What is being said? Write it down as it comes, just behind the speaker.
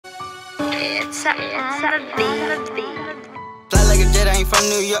Fly like a jet, I ain't from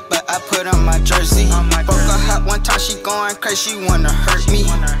New York, but I put on my jersey. Broke her hot one time, she going crazy, she wanna hurt me.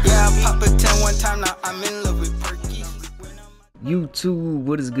 Yeah, I pop a 10 one time, now I'm in love with Perky. YouTube,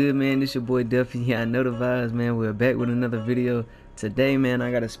 what is good, man? This your boy Duffy. Yeah, I know the vibes, man. We're back with another video. Today, man, I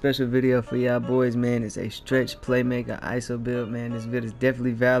got a special video for y'all boys, man. It's a stretch playmaker ISO build, man. This build is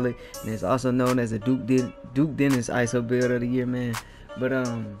definitely valid, and it's also known as a Duke Dennis ISO build of the year, man. But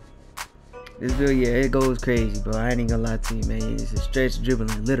this build, yeah, it goes crazy, bro. I ain't even gonna lie to you, man. It's a stretch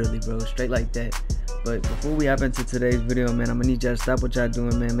dribbling, literally, bro, straight like that. But before we hop into today's video, man, I'm gonna need y'all to stop what y'all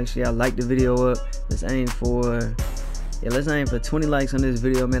doing, man. Make sure y'all like the video up. Let's aim for 20 likes on this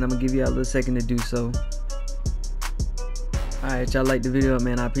video, man. I'm gonna give y'all a little second to do so. Alright, y'all like the video,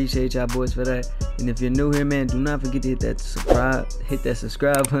 man. I appreciate y'all boys for that. And if you're new here, man, do not forget to hit that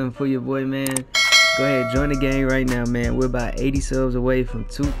subscribe button for your boy, man. Go ahead, join the game right now, man. We're about 80 subs away from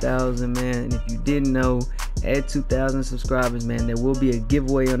 2,000, man. And if you didn't know, at 2,000 subscribers, man, there will be a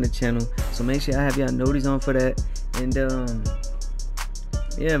giveaway on the channel. So make sure I have y'all notice on for that. And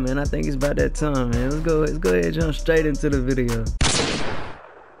yeah, man, I think it's about that time, man. Let's go ahead and jump straight into the video.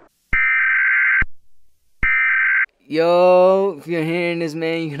 Yo, if you're hearing this,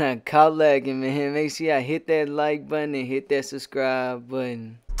 man, you're not caught lagging, man. Make sure y'all hit that like button and hit that subscribe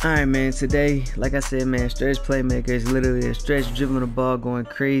button. Alright, man, today, like I said, man, stretch playmaker is literally a stretch dribbling the ball, going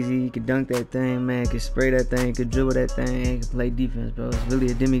crazy. You can dunk that thing, man, you can spray that thing, you can dribble that thing, you can play defense, bro. It's really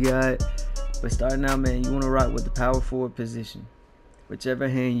a demigod. But starting out, man, you want to rock with the power forward position. Whichever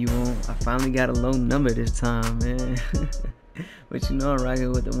hand you want. I finally got a low number this time, man. But you know I'm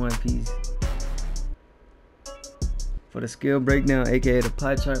rocking with the one piece. For the skill breakdown, aka the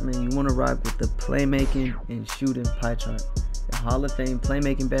pie chart, man, you want to rock with the playmaking and shooting pie chart. The Hall of Fame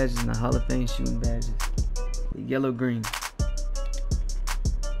playmaking badges and the Hall of Fame shooting badges. The yellow-green.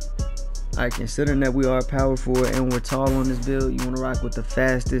 Alright, considering that we are power forward and we're tall on this build, you want to rock with the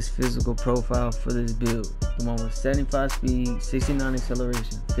fastest physical profile for this build. The one with 75 speed, 69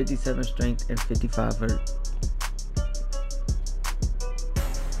 acceleration, 57 strength, and 55 vert.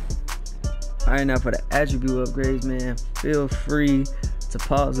 Alright, now for the attribute upgrades, man, feel free to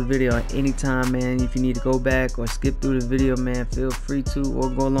pause the video at any time, man. If you need to go back or skip through the video, man, feel free to, or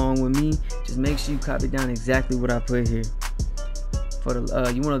go along with me. Just make sure you copy down exactly what I put here. For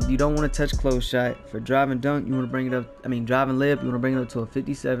the you don't want to touch close shot. For driving dunk, you want to bring it up. Driving layup, you want to bring it up to a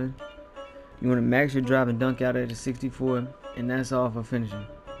 57. You want to max your drive and dunk out at a 64, and that's all for finishing.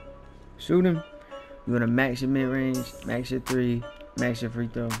 Shooting, you want to max your mid range, max your three, max your free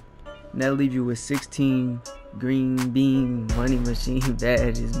throw. And that'll leave you with 16 green bean money machine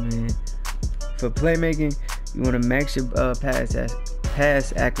badges, man. For playmaking, you want to max your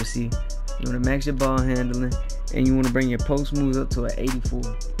pass accuracy, you want to max your ball handling, and you want to bring your post moves up to an 84.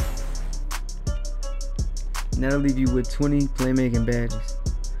 And that'll leave you with 20 playmaking badges.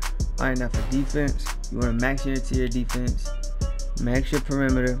 Alright, now for defense, you want to max your interior defense, max your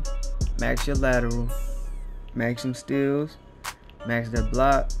perimeter, max your lateral, max some steals, max that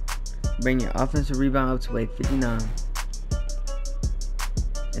block, bring your offensive rebound up to a 59.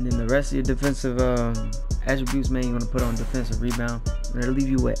 And then the rest of your defensive attributes, man, you want to put on defensive rebound. And it'll leave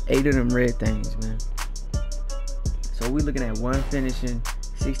you with 8 of them red things, man. So we're looking at 1 finishing,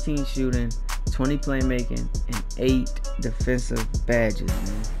 16 shooting, 20 playmaking, and 8 defensive badges,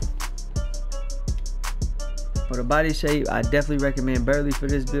 man. For the body shape, I definitely recommend Burley for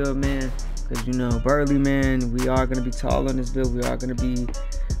this build, man. Because, you know, Burley, man, we are going to be tall on this build. We're going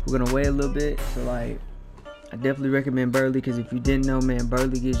to weigh a little bit. So, like, I definitely recommend Burley, because if you didn't know, man,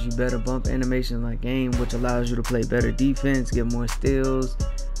 Burley gives you better bump animation like game, which allows you to play better defense, get more steals,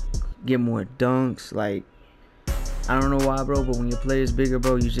 get more dunks. Like, I don't know why, bro, but when your player's bigger,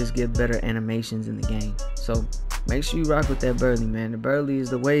 bro, you just get better animations in the game. So make sure you rock with that Burley, man. The Burley is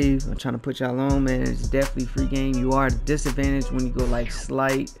the wave. I'm trying to put y'all on, man. It's definitely free game. You are at a disadvantage when you go like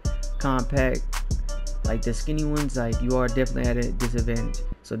slight, compact, like the skinny ones. Like, you are definitely at a disadvantage.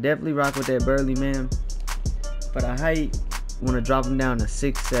 So definitely rock with that Burley, man. For the height, you want to drop them down to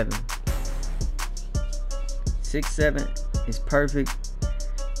 6'7". 6'7" is perfect.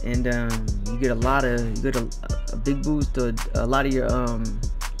 And you get a big boost to a lot of your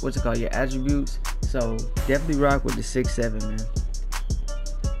your attributes. So definitely rock with the 6'7", man.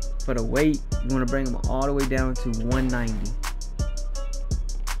 For the weight, you want to bring them all the way down to 190.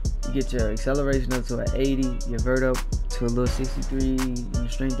 You get your acceleration up to an 80, your vert up to a little 63, and the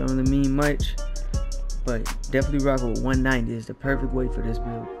strength don't really mean much, but definitely rock with 190 is the perfect weight for this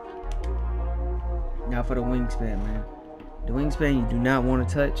build. Now for the wingspan, man. The wingspan you do not want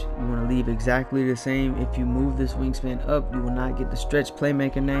to touch. You want to leave exactly the same. If you move this wingspan up, you will not get the stretch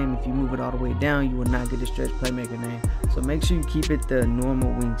playmaker name. If you move it all the way down, you will not get the stretch playmaker name. So make sure you keep it the normal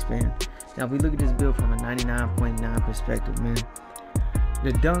wingspan. Now if we look at this build from a 99.9 perspective, man,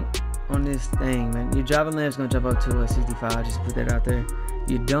 the dunk on this thing, man, your driving lane is going to jump up to a 65. Just put that out there.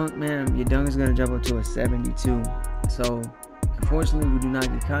 Your dunk, man, your dunk is going to jump up to a 72. So unfortunately we do not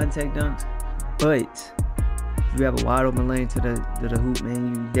get contact dunks, but if you have a wide open lane to the hoop,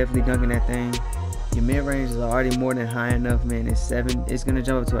 man, you definitely dunking that thing. Your mid range is already more than high enough, man. It's gonna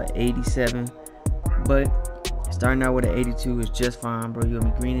jump up to an 87, but starting out with an 82 is just fine, bro. You're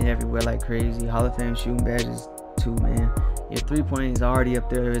gonna be greening everywhere like crazy. Hall of Fame shooting badges too, man. Your 3-point is already up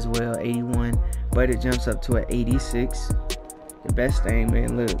there as well, 81, but it jumps up to an 86. The best thing,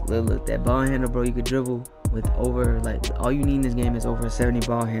 man, look, that ball handle, bro. You could dribble with over, like, all you need in this game is over a 70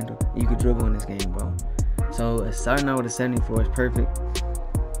 ball handle. You could dribble in this game, bro. So starting out with a 74 is perfect,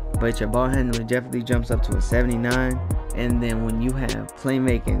 but your ball handling definitely jumps up to a 79. And then when you have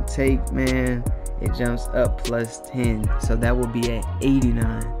playmaking take, man, it jumps up plus 10. So that will be at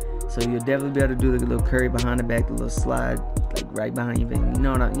 89. So you'll definitely be able to do the little curry behind the back, the little slide, like right behind you. You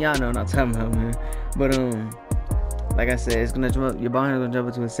know, y'all know what I'm talking about, man. But like I said, it's gonna jump up. Your ball handle gonna jump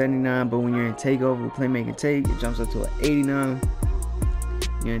up to a 79. But when you're in takeover with playmaking take, it jumps up to an 89.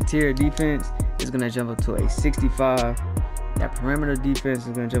 Your interior defense is going to jump up to a 65. That perimeter defense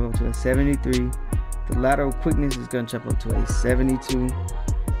is going to jump up to a 73. The lateral quickness is going to jump up to a 72.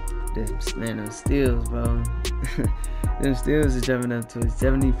 Man, those steals, bro. Them steals is jumping up to a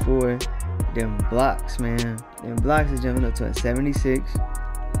 74. Them blocks, man. Them blocks is jumping up to a 76.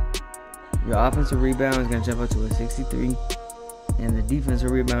 Your offensive rebound is going to jump up to a 63. And the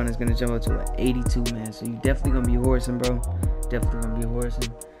defensive rebound is going to jump up to an 82, man. So you definitely going to be horsing, bro. Definitely going to be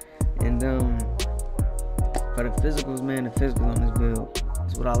horsing. And for the physicals, man, the physicals on this build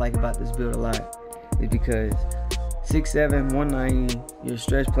is what I like about this build a lot. Is because 6'7", 190, your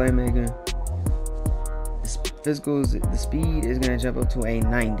stretch playmaker. The physicals, the speed is going to jump up to a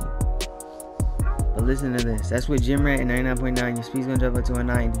 90. But listen to this. That's with gym rat and 99.9. Your speed's going to jump up to a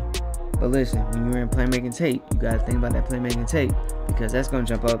 90. But listen, when you're in playmaking tape, you got to think about that playmaking tape, because that's going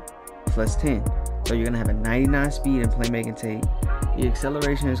to jump up plus 10. So you're going to have a 99 speed in playmaking tape. Your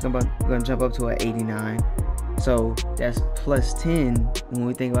acceleration is going to jump up to an 89. So that's plus 10 when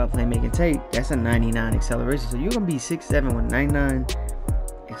we think about playmaking tape. That's a 99 acceleration. So you're going to be 6'7" with 99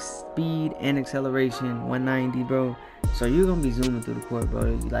 speed and acceleration, 190, bro. So you're going to be zooming through the court,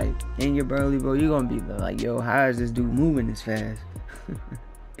 bro. Like, and you're burly, bro. You're going to be like, yo, how is this dude moving this fast?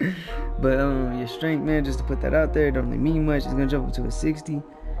 But your strength, man, just to put that out there, don't really mean much. It's going to jump up to a 60.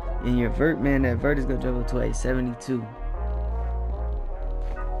 And your vert, man, that vert is going to jump up to a 72.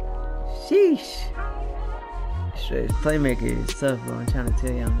 Sheesh. Stretch playmaker is tough, bro. I'm trying to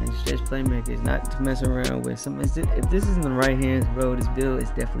tell y'all, man. Stretch playmaker is not to mess around with. If this is in the right hands, bro, this build is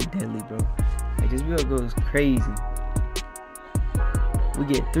definitely deadly, bro. Like, this build goes crazy. We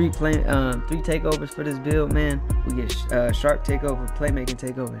get three takeovers for this build, man. We get sharp takeover, playmaking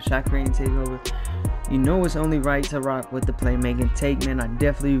takeover, shot creating takeover. You know it's only right to rock with the playmaking take, man. I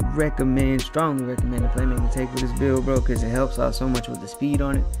definitely strongly recommend the playmaking take for this build, bro, because it helps out so much with the speed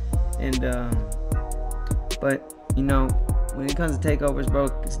on it. And but you know, when it comes to takeovers, bro,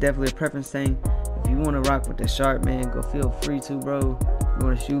 it's definitely a preference thing. If you want to rock with the sharp, man, go feel free to, bro. You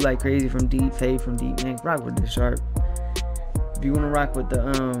want to shoot like crazy from deep, fade from deep, man, rock with the sharp. If you want to rock with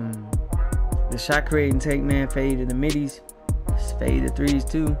the shot creating take, man, fade to the middies, fade the threes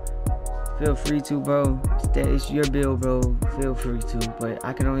too, feel free to, bro. It's your build, bro. Feel free to. But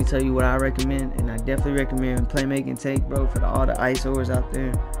I can only tell you what I recommend, and I definitely recommend playmaking take, bro, for all the ISOers out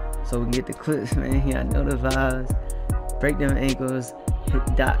there, so we can get the clips, man. Yeah, I know the vibes. Break them ankles,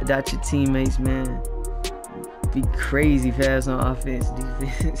 dot your teammates, man. Be crazy fast on offense,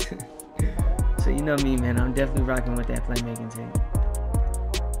 defense. So you know me, man. I'm definitely rocking with that playmaking take.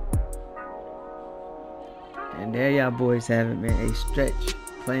 And there y'all boys have it, man. A stretch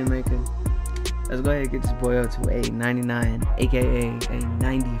playmaker. Let's go ahead and get this boy up to a 99, aka a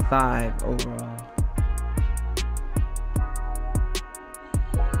 95 overall.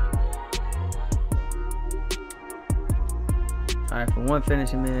 Alright, for one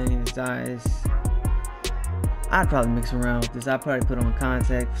finishing, man, his eyes. I'd probably mix around with this. I'd probably put on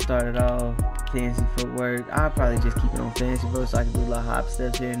contact, start it off, fancy footwork. I'd probably just keep it on fancy, bro, so I can do a little hop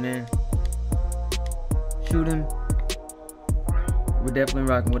steps here and there. Shooting. We're definitely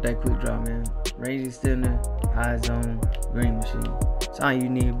rocking with that quick draw, man. Range extender, high zone, green machine. That's all you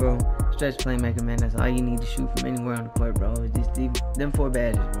need, bro. Stretch playmaker, man. That's all you need to shoot from anywhere on the court, bro. It's just them 4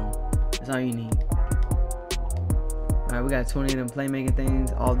 badges, bro. That's all you need. Alright, we got 20 of them playmaking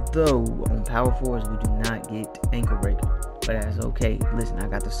things. Although on power fours we do not get ankle breaker, but that's okay. Listen, I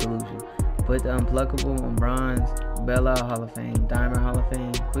got the solution. Put the unpluckable on bronze, Bella Hall of Fame, Diamond Hall of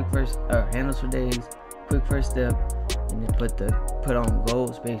Fame, quick first handles for days, quick first step, and then put on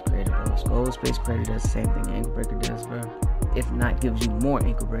gold space creator, bro. Gold space creator does the same thing ankle breaker does, bro. If not, gives you more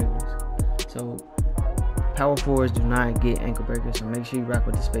ankle breakers. So power fours do not get ankle breakers, so make sure you rock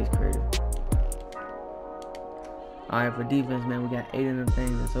with the space creator. Alright, for defense, man, we got 8 of them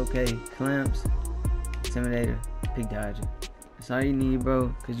things. That's okay. Clamps, intimidator, pick dodger. That's all you need,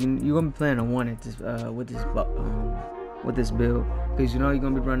 bro. Cause you're gonna be playing a 1 at this with this build. Cause you know you're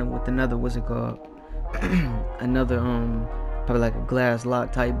gonna be running with another, what's it called? Another probably like a glass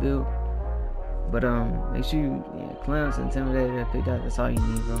lock type build. But make sure you clamps, intimidator, pick dodger. That's all you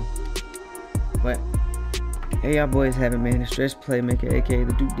need, bro. But hey, y'all boys have it, man. The stretch playmaker, aka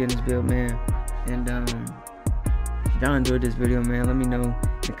the Duke Dennis build, man. And if y'all enjoyed this video, man, let me know in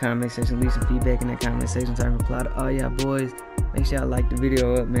the comment section. Leave some feedback in that comment section so I can reply to all y'all boys. Make sure y'all like the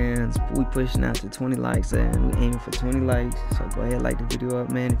video up, man. We pushing out to 20 likes, and we aiming for 20 likes. So go ahead, like the video up,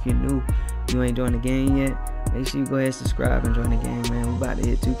 man. If you're new, you ain't joined the game yet, make sure you go ahead, subscribe, and join the game, man. We about to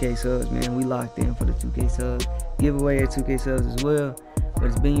hit 2K subs, man. We locked in for the 2K subs. Giveaway at 2K subs as well. But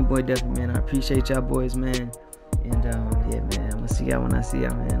it's been your boy Duffy, man. I appreciate y'all boys, man. And yeah, man, I'm gonna see y'all when I see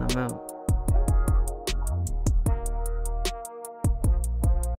y'all, man. I'm out.